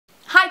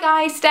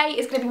guys, today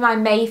is going to be my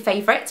May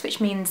favourites, which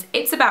means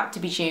it's about to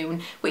be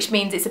June, which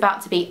means it's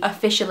about to be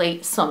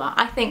officially summer.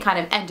 I think kind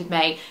of end of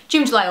May,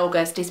 June, July,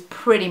 August is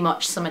pretty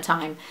much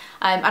summertime.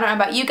 I don't know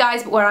about you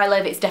guys, but where I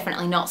live it's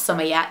definitely not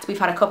summer yet. We've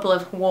had a couple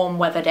of warm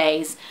weather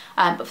days,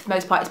 but for the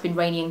most part it's been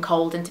rainy and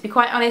cold, and to be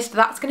quite honest,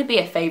 that's going to be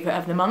a favourite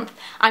of the month.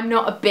 I'm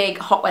not a big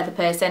hot weather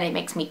person, it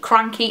makes me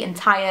cranky and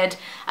tired,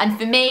 and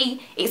for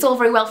me it's all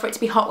very well for it to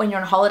be hot when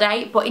you're on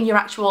holiday, but in your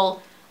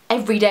actual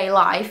everyday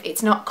life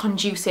it's not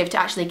conducive to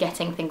actually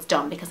getting things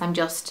done because I'm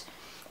just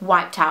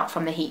wiped out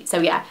from the heat. So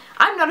yeah,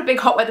 I'm not a big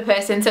hot weather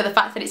person, so the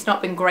fact that it's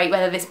not been great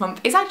weather this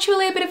month is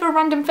actually a bit of a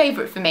random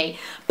favourite for me.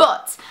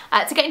 But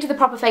to get into the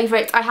proper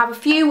favourites, I have a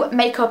few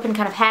makeup and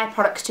kind of hair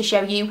products to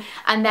show you,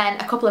 and then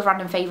a couple of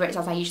random favourites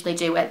as I usually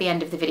do at the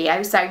end of the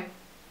video. So I'm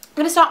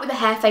going to start with a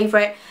hair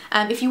favourite.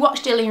 If you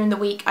watched earlier in the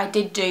week, I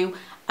did do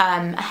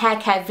a hair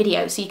care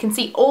video, so you can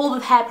see all the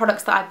hair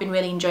products that I've been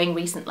really enjoying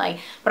recently,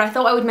 but I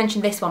thought I would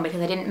mention this one because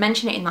I didn't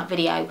mention it in that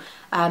video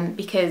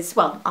because,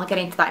 well, I'll get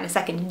into that in a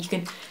second and you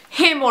can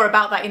hear more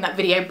about that in that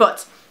video.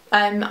 But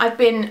I've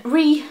been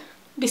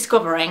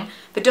rediscovering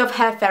the Dove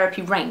Hair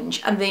Therapy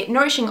range and the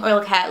Nourishing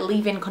Oil Care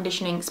Leave-In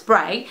Conditioning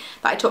Spray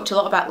that I talked a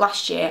lot about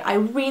last year. I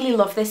really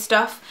love this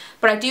stuff,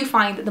 but I do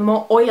find that the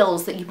more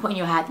oils that you put in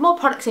your hair, the more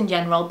products in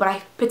general, but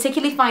I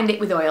particularly find it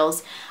with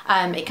oils,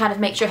 it kind of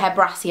makes your hair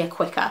brassier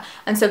quicker,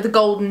 and so the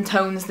golden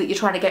tones that you're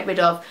trying to get rid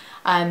of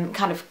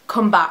kind of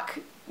come back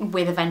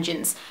with a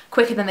vengeance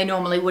quicker than they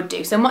normally would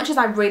do. So much as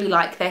I really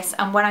like this,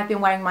 and when I've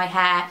been wearing my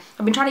hair,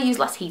 I've been trying to use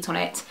less heat on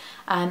it,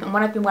 and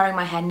when I've been wearing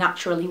my hair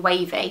naturally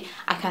wavy,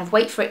 I kind of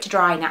wait for it to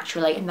dry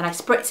naturally and then I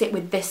spritz it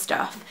with this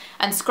stuff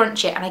and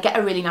scrunch it, and I get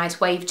a really nice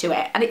wave to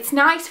it. And it's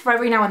nice for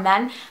every now and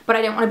then, but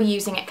I don't want to be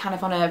using it kind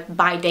of on a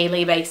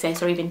bi-daily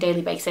basis or even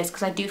daily basis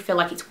because I do feel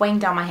like it's weighing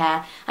down my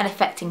hair and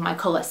affecting my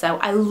colour. So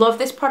I love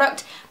this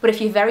product, but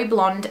if you're very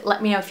blonde,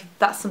 let me know if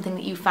that's something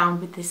that you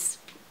found with this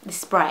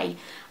spray,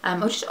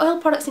 or just oil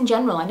products in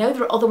general. I know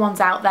there are other ones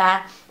out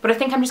there, but I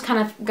think I'm just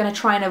kind of going to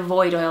try and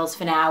avoid oils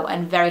for now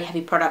and very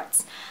heavy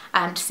products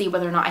to see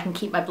whether or not I can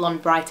keep my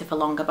blonde brighter for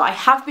longer. But I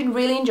have been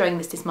really enjoying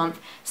this month.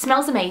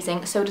 Smells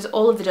amazing, so does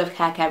all of the Dove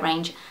Hair Care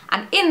range,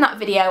 and in that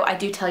video I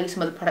do tell you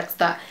some of the products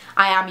that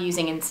I am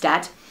using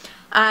instead.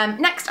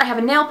 Next I have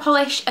a nail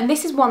polish, and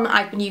this is one that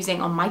I've been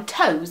using on my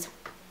toes,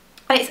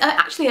 and it's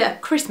actually a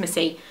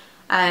Christmassy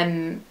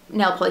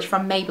nail polish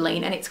from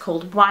Maybelline, and it's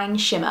called Wine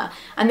Shimmer,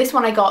 and this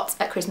one I got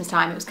at Christmas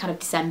time. It was kind of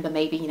December,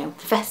 maybe, you know,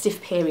 the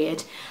festive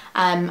period,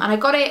 and I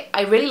got it,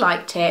 I really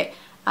liked it.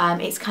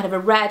 It's kind of a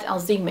red,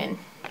 I'll zoom in,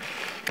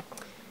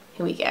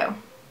 here we go,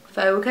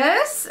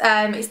 focus.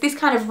 It's this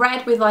kind of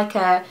red with like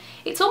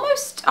it's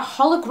almost a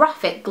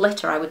holographic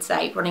glitter, I would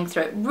say, running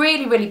through it.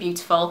 Really, really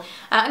beautiful.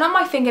 And on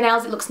my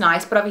fingernails it looks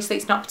nice, but obviously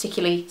it's not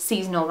particularly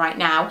seasonal right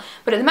now.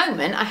 But at the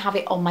moment I have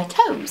it on my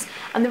toes.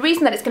 And the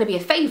reason that it's going to be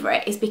a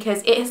favourite is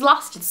because it has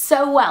lasted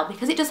so well,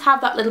 because it does have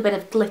that little bit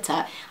of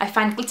glitter. I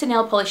find glitter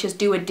nail polishes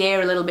do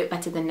adhere a little bit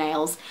better than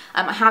nails.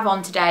 I have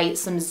on today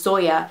some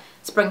Zoya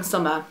Spring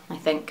Summer, I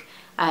think,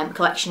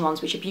 collection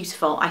ones, which are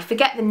beautiful. I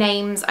forget the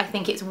names. I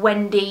think it's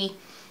Wendy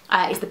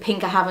is the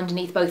pink I have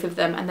underneath both of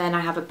them, and then I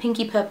have a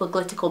pinky purple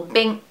glitter called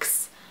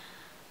Binx,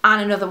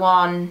 and another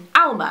one,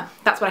 Alma.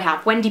 That's what I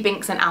have, Wendy,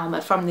 Binx and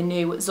Alma from the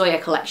new Zoya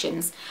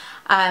collections.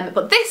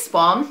 But this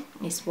one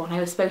is one I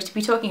was supposed to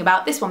be talking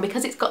about. This one,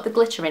 because it's got the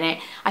glitter in it,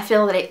 I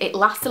feel that it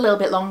lasts a little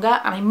bit longer,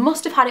 and I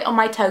must have had it on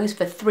my toes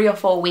for 3 or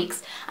 4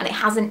 weeks and it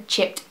hasn't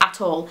chipped at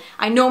all.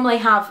 I normally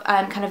have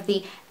kind of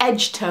the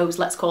edge toes,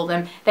 let's call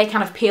them, they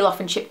kind of peel off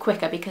and chip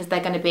quicker because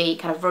they're going to be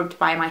kind of rubbed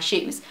by my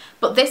shoes.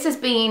 But this has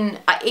been,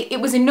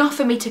 it was enough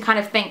for me to kind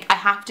of think I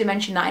have to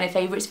mention that in a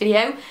favourites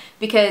video,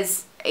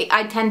 because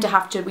I tend to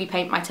have to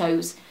repaint my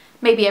toes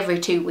maybe every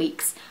 2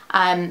 weeks.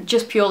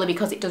 Just purely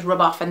because it does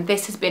rub off, and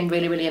this has been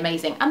really, really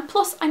amazing. And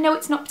plus, I know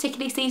it's not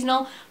particularly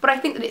seasonal, but I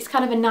think that it's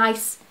kind of a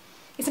nice,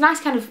 it's a nice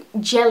kind of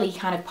jelly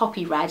kind of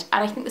poppy red,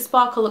 and I think the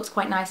sparkle looks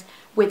quite nice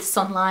with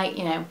sunlight,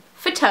 you know.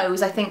 For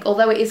toes, I think,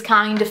 although it is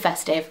kind of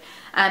festive,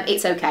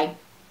 it's okay.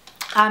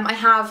 I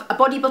have a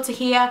body butter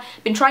here.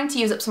 Been trying to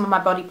use up some of my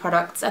body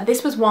products, and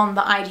this was one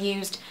that I'd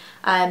used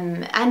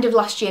end of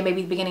last year,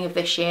 maybe the beginning of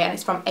this year, and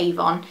it's from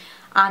Avon.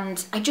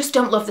 And I just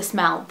don't love the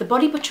smell. The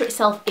body butter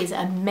itself is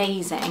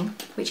amazing,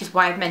 which is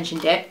why I've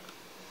mentioned it.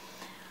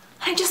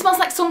 And it just smells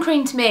like sun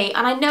cream to me,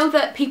 and I know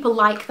that people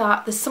like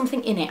that. There's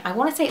something in it. I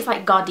want to say it's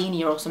like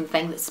gardenia or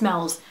something that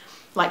smells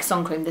like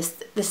sun cream.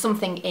 There's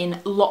something in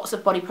lots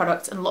of body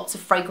products and lots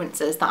of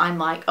fragrances that I'm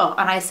like, oh,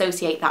 and I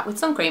associate that with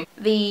sun cream.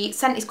 The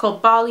scent is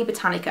called Barley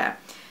Botanica.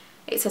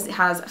 It says it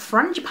has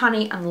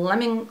Frangipani and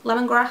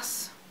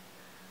lemongrass.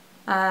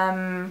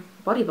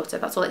 Body butter,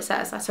 that's all it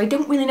says. So I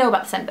don't really know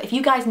about the scent, but if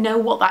you guys know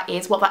what that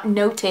is, what that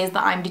note is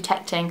that I'm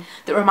detecting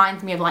that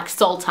reminds me of like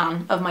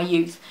Sultan of my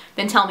youth,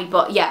 then tell me.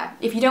 But yeah,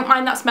 if you don't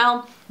mind that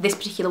smell, this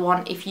particular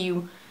one, if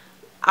you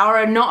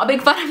are not a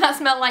big fan of that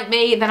smell like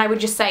me, then I would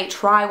just say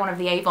try one of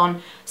the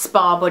Avon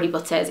Spa body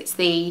butters. It's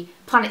the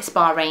Planet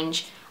Spa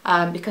range,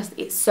 because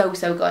it's so,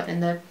 so good,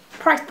 and the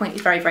price point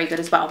is very, very good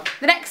as well.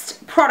 The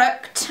next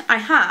product I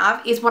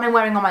have is what I'm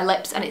wearing on my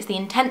lips, and it's the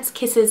Intense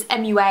Kisses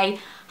MUA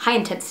High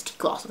Intensity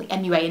Gloss, or the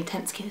MUA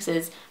Intense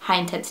Kisses High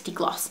Intensity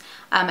Gloss.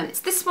 And it's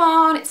this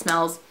one. It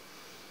smells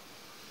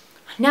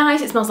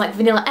nice. It smells like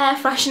vanilla air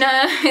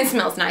freshener. It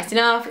smells nice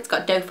enough. It's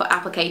got doe foot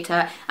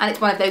applicator, and it's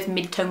one of those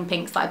mid-tone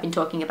pinks that I've been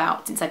talking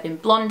about since I've been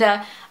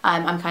blonder.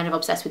 I'm kind of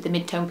obsessed with the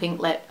mid-tone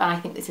pink lip, and I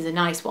think this is a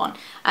nice one.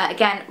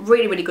 Again,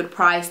 really, really good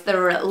price.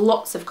 There are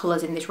lots of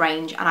colours in this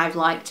range, and I've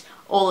liked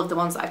all of the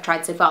ones that I've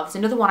tried so far. There's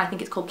another one, I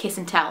think it's called Kiss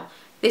and Tell.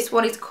 This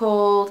one is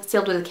called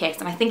Sealed with a Kiss,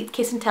 and I think it's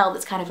Kiss and Tell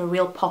that's kind of a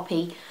real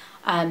poppy,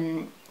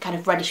 kind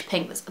of reddish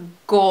pink. That's a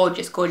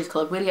gorgeous, gorgeous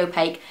colour, really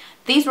opaque.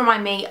 These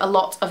remind me a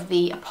lot of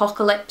the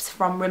Apocalypse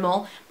from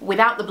Rimmel,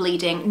 without the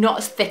bleeding, not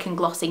as thick and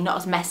glossy, not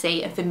as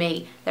messy, and for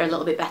me, they're a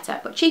little bit better,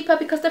 but cheaper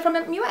because they're from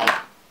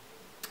MUA.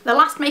 The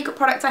last makeup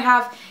product I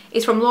have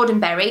is from Lord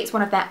 & Berry. It's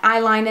one of their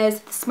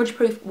eyeliners, the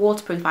smudge-proof,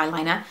 waterproof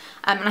eyeliner,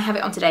 and I have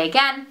it on today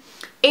again.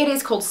 It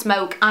is called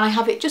Smoke, and I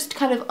have it just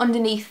kind of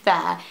underneath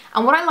there.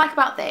 And what I like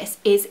about this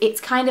is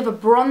it's kind of a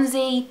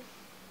bronzy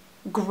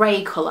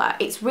grey colour.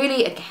 It's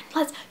really,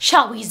 again,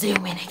 shall we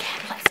zoom in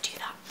again? Let's do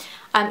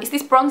that. It's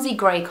this bronzy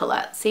grey colour.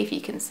 Let's see if you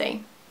can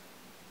see.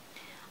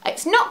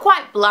 It's not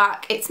quite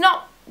black, it's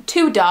not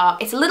too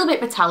dark, it's a little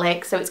bit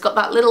metallic, so it's got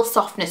that little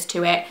softness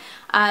to it.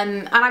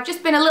 And I've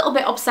just been a little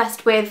bit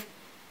obsessed with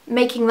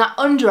making that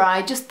under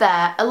eye just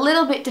there a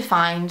little bit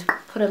defined.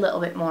 Put a little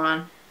bit more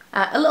on.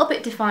 A little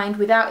bit defined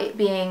without it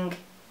being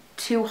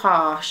too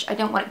harsh. I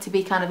don't want it to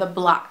be kind of a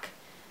black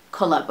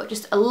colour, but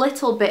just a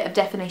little bit of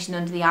definition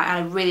under the eye,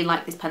 and I really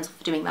like this pencil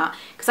for doing that,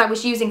 because I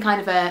was using kind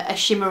of a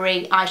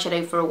shimmery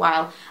eyeshadow for a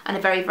while and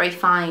a very, very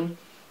fine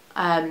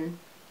kind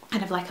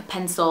of like a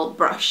pencil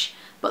brush,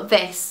 but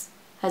this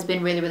has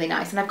been really, really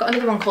nice. And I've got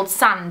another one called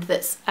Sand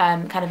that's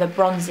kind of a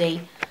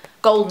bronzy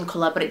golden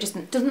colour, but it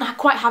just doesn't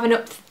quite have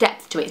enough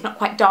depth to it. It's not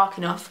quite dark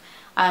enough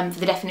for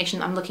the definition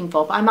that I'm looking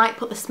for, but I might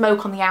put the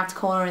Smoke on the outer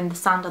corner and the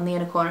Sand on the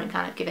inner corner and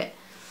kind of give it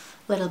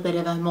a little bit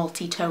of a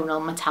multi-tonal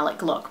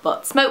metallic look.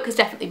 But Smoke has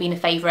definitely been a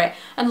favourite,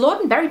 and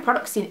Lord & Berry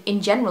products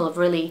in general have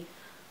really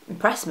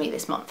impressed me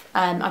this month.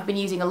 I've been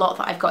using a lot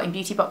that I've got in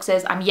beauty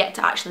boxes. I'm yet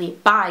to actually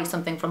buy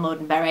something from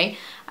Lord & Berry,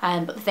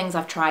 but the things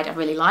I've tried I've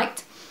really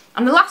liked.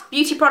 And the last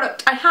beauty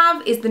product I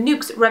have is the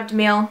NUXE Reve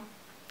Miel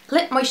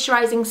Lip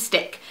Moisturising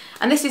Stick,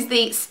 and this is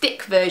the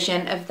stick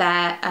version of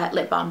their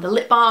lip balm. The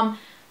lip balm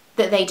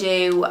that they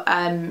do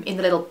in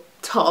the little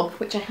tub,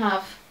 which I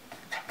have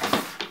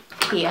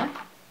here.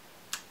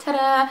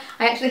 Ta-da!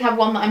 I actually have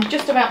one that I'm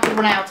just about to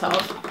run out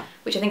of,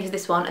 which I think is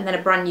this one, and then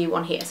a brand new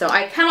one here. So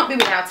I cannot be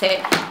without it.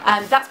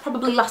 That's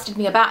probably lasted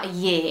me about a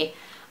year,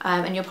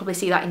 and you'll probably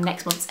see that in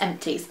next month's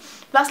empties.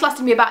 But that's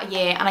lasted me about a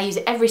year, and I use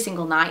it every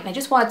single night, and I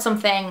just wanted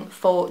something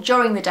for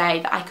during the day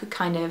that I could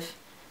kind of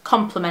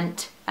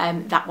complement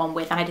that one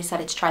with, and I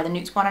decided to try the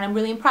NUXE one, and I'm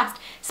really impressed.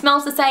 It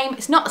smells the same,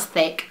 it's not as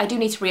thick. I do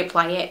need to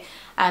reapply it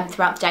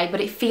throughout the day,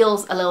 but it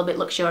feels a little bit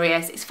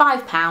luxurious. It's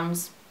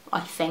 £5, I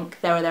think,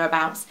 there or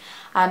thereabouts.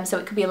 So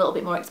it could be a little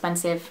bit more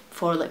expensive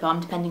for a lip balm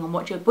depending on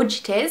what your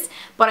budget is,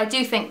 but I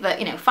do think that,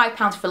 you know,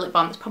 £5 for a lip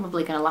balm is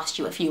probably going to last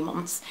you a few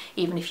months,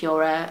 even if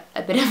you're a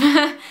bit of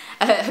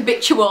a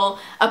habitual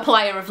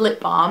applier of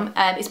lip balm.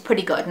 It's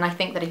pretty good, and I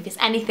think that if it's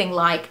anything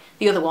like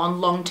the other one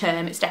long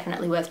term, it's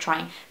definitely worth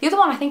trying. The other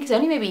one I think is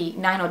only maybe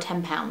 £9 or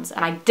 £10,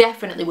 and I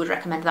definitely would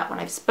recommend that one.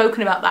 I've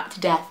spoken about that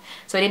to death,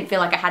 so I didn't feel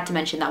like I had to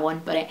mention that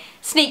one, but it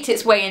sneaked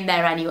its way in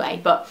there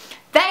anyway. But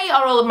they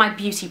are all of my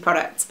beauty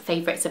products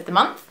favourites of the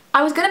month.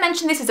 I was going to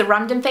mention this as a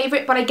random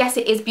favourite, but I guess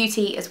it is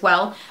beauty as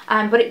well.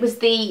 But it was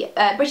the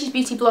British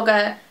beauty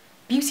blogger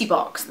beauty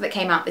box that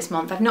came out this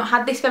month. I've not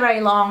had this for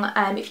very long.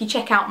 If you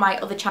check out my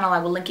other channel, I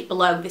will link it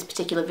below this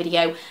particular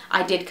video.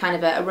 I did kind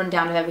of a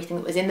rundown of everything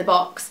that was in the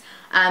box.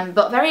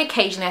 But very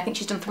occasionally, I think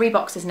she's done 3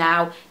 boxes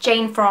now,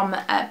 Jane from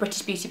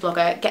British Beauty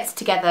Blogger gets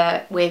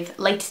together with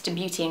Latest in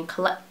Beauty and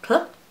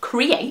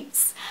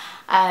creates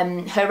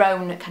her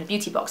own kind of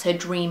beauty box, her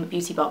dream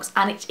beauty box,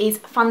 and it is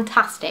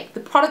fantastic. The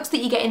products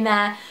that you get in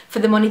there for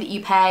the money that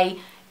you pay,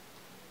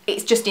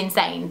 it's just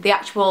insane. The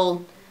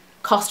actual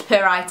cost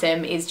per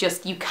item is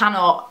just, you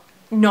cannot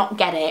not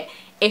get it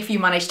if you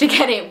manage to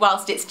get it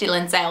whilst it's still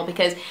in sale,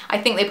 because I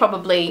think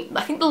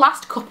the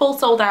last couple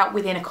sold out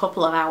within a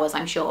couple of hours,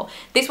 I'm sure.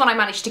 This one I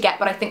managed to get,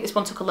 but I think this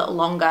one took a little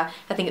longer.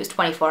 I think it was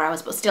 24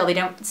 hours, but still they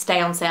don't stay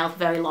on sale for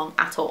very long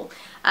at all.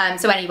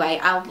 So anyway,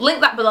 I'll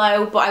link that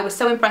below, but I was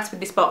so impressed with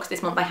this box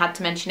this month I had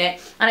to mention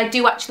it. And I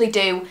do actually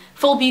do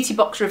full beauty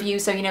box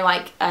reviews, so you know,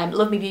 like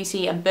Love Me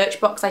Beauty and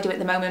Birchbox I do at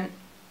the moment.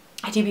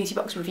 I do beauty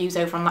box reviews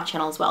over on that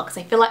channel as well, because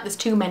I feel like there's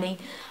too many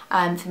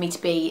for me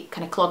to be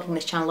kind of clogging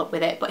this channel up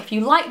with it. But if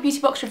you like beauty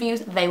box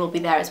reviews, they will be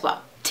there as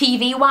well.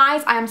 TV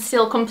wise, I am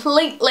still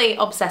completely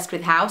obsessed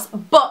with House,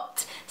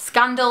 but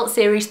Scandal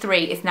Series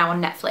 3 is now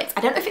on Netflix. I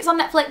don't know if it's on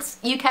Netflix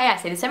UK, I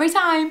say this every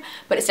time,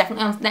 but it's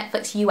definitely on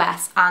Netflix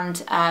US, and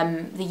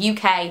the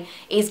UK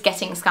is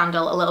getting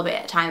Scandal a little bit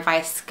at a time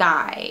via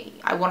Sky.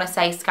 I want to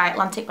say Sky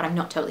Atlantic, but I'm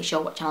not totally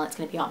sure what channel it's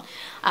going to be on.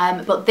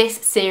 But this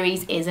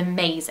series is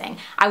amazing.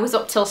 I was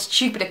up till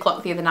stupid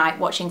o'clock the other night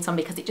watching some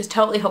because it just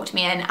totally hooked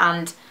me in,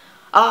 and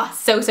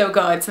so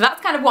good. So that's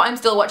kind of what I'm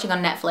still watching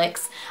on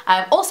Netflix.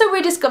 Also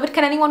rediscovered,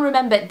 can anyone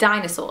remember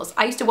Dinosaurs?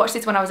 I used to watch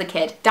this when I was a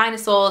kid.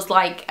 Dinosaurs,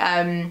 like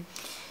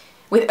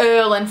with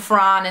Earl and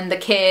Fran and the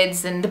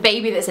kids and the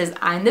baby that says,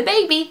 "I'm the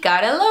baby,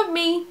 gotta love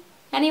me."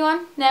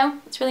 Anyone? No?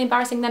 It's really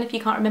embarrassing then if you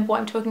can't remember what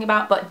I'm talking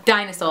about, but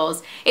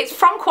Dinosaurs. It's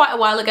from quite a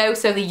while ago,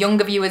 so the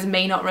younger viewers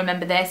may not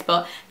remember this,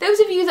 but those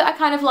of you that are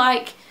kind of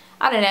like,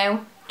 I don't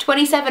know,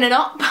 27 and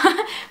up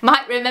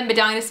might remember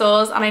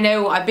Dinosaurs, and I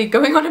know I've been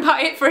going on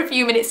about it for a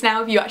few minutes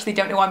now. If you actually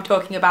don't know what I'm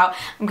talking about,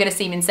 I'm gonna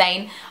seem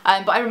insane.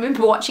 But I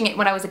remember watching it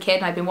when I was a kid,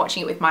 and I've been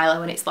watching it with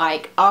Milo, and it's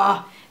like,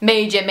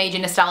 major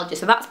nostalgia.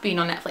 So that's been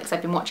on Netflix,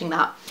 I've been watching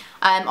that.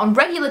 On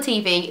regular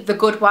TV, The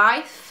Good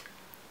Wife.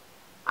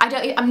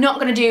 I'm not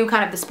gonna do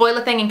kind of the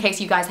spoiler thing in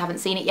case you guys haven't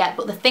seen it yet,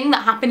 but the thing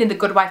that happened in The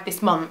Good Wife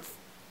this month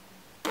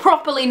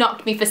properly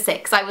knocked me for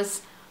six. I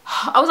was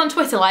on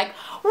Twitter like,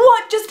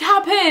 what just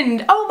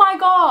happened? Oh my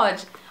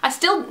god.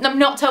 I'm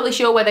not totally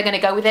sure where they're going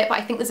to go with it, but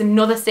I think there's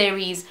another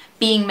series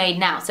being made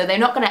now, so they're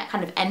not going to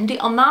kind of end it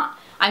on that.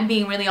 I'm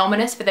being really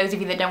ominous for those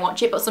of you that don't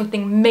watch it, but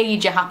something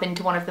major happened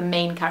to one of the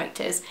main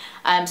characters.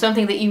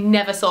 Something that you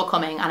never saw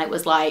coming, and it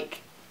was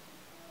like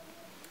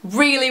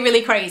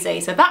really crazy.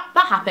 So that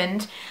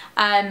happened.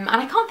 And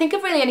I can't think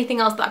of really anything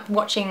else that I've been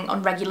watching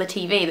on regular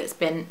TV that's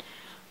been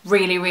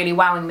really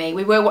wowing me.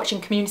 We were watching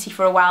Community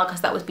for a while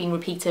because that was being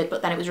repeated,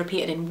 but then it was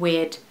repeated in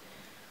weird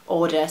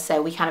order, so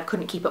we kind of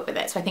couldn't keep up with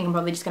it, so I think I'm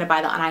probably just going to buy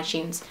that on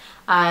iTunes.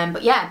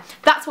 But yeah,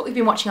 that's what we've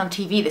been watching on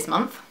TV this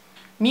month.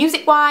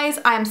 Music wise,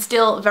 I am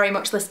still very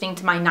much listening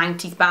to my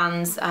 90s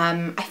bands.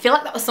 I feel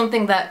like that was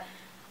something that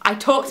I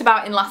talked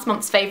about in last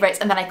month's favourites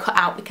and then I cut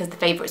out because the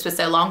favourites were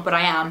so long, but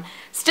I am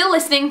still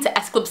listening to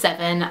S Club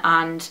 7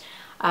 and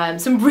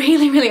some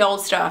really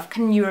old stuff.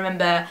 Can you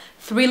remember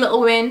Three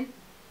Little Women?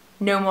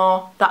 No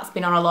More, that's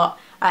been on a lot.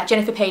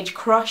 Jennifer Paige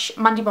Crush,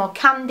 Mandy Moore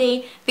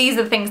Candy. These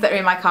are the things that are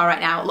in my car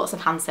right now. Lots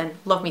of Hanson,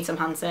 love me some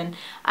Hanson.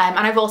 And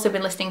I've also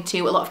been listening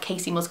to a lot of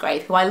Kacey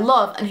Musgraves, who I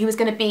love and who is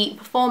going to be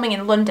performing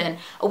in London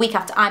a week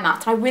after I'm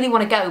at. And I really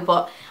want to go,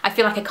 but I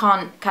feel like I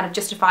can't kind of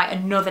justify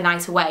another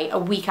night away a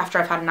week after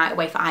I've had a night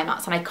away for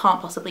IMATs, and I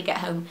can't possibly get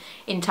home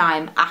in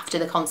time after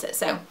the concert.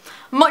 So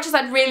much as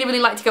I'd really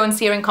like to go and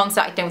see her in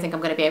concert, I don't think I'm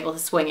going to be able to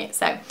swing it.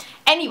 So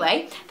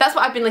anyway, that's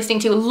what I've been listening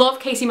to. Love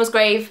Kacey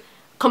Musgraves.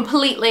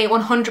 Completely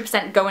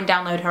 100% go and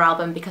download her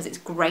album because it's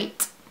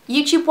great.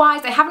 YouTube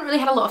wise, I haven't really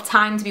had a lot of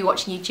time to be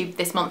watching YouTube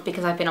this month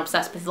because I've been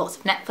obsessed with lots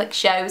of Netflix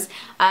shows,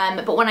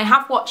 but when I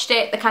have watched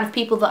it, the kind of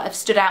people that have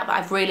stood out that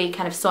I've really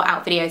kind of sought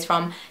out videos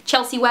from,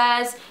 Chelsea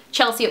Wares.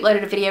 Chelsea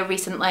uploaded a video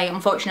recently.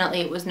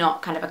 Unfortunately it was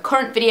not kind of a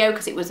current video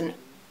because it was an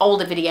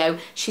older video.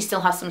 She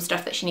still has some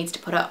stuff that she needs to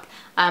put up.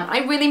 I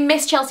really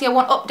miss Chelsea. I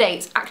want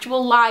updates,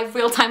 actual live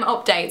real-time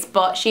updates,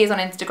 but she is on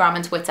Instagram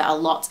and Twitter a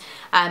lot.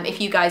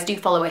 If you guys do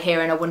follow her here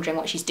and are wondering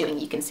what she's doing,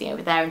 you can see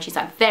over there, and she's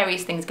had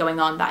various things going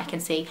on that I can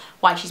see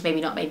why she's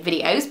maybe not made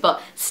videos,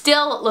 but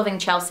still loving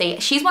Chelsea.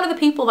 She's one of the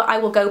people that I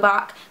will go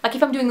back, like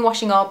if I'm doing the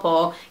washing up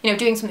or, you know,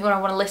 doing something where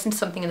I want to listen to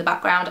something in the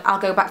background, I'll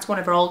go back to one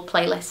of her old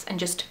playlists and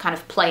just kind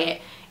of play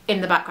it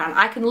in the background.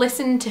 I can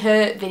listen to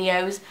her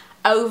videos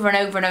over and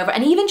over and over,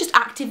 and even just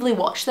actively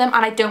watch them,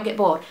 and I don't get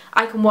bored.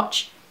 I can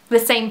watch the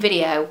same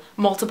video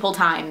multiple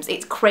times.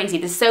 It's crazy.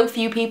 There's so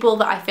few people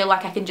that I feel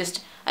like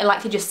I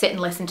like to just sit and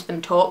listen to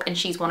them talk, and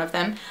she's one of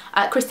them.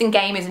 Kristen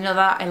Game is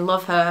another. I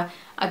love her.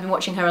 I've been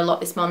watching her a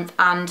lot this month,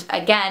 and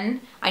again,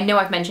 I know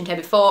I've mentioned her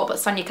before, but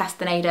Sonia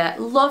Castaneda,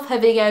 love her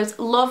videos,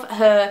 love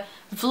her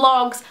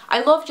vlogs.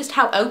 I love just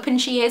how open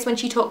she is when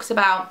she talks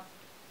about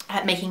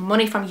making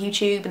money from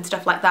YouTube and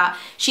stuff like that.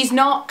 She's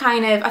not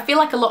kind of, I feel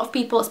like a lot of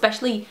people,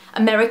 especially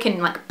American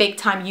like big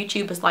time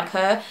YouTubers like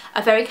her,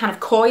 are very kind of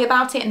coy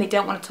about it and they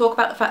don't want to talk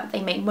about the fact that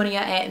they make money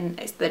at it and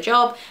it's their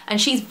job, and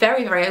she's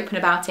very open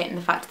about it, and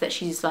the fact that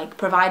she's like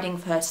providing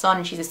for her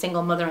son, she's a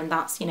single mother, and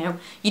that's, you know,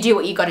 you do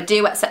what you got to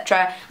do,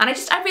 etc. And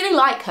I really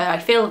like her. I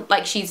feel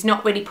like she's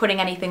not really putting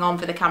anything on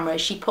for the camera.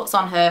 She puts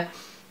on her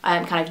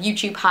kind of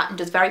YouTube hat and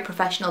does very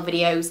professional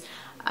videos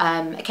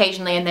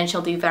occasionally, and then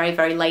she'll do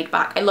very laid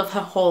back. I love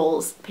her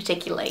hauls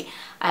particularly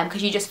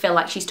because you just feel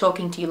like she's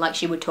talking to you like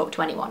she would talk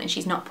to anyone, and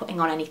she's not putting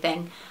on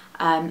anything.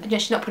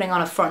 She's not putting on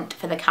a front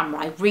for the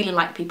camera. I really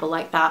like people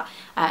like that,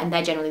 and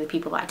they're generally the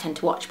people that I tend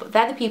to watch, but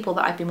they're the people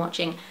that I've been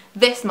watching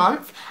this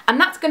month,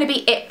 and that's going to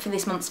be it for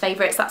this month's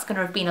favourites. That's going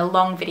to have been a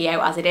long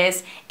video as it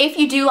is. If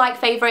you do like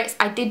favourites,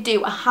 I did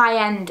do a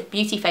high-end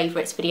beauty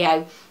favourites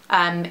video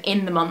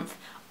in the month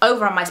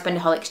over on my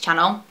Spendaholic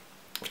channel.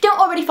 If you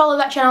don't already follow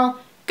that channel,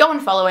 go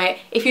and follow it.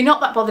 If you're not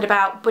that bothered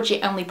about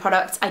budget only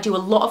products, I do a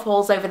lot of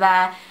hauls over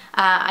there.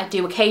 I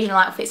do occasional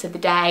outfits of the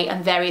day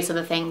and various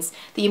other things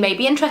that you may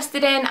be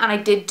interested in, and I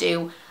did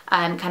do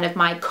kind of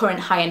my current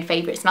high-end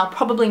favourites, and I'll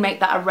probably make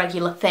that a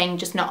regular thing,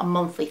 just not a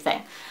monthly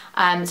thing.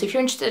 So if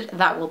you're interested,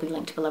 that will be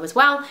linked below as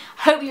well.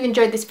 Hope you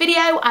enjoyed this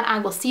video, and I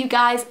will see you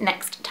guys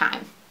next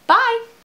time. Bye!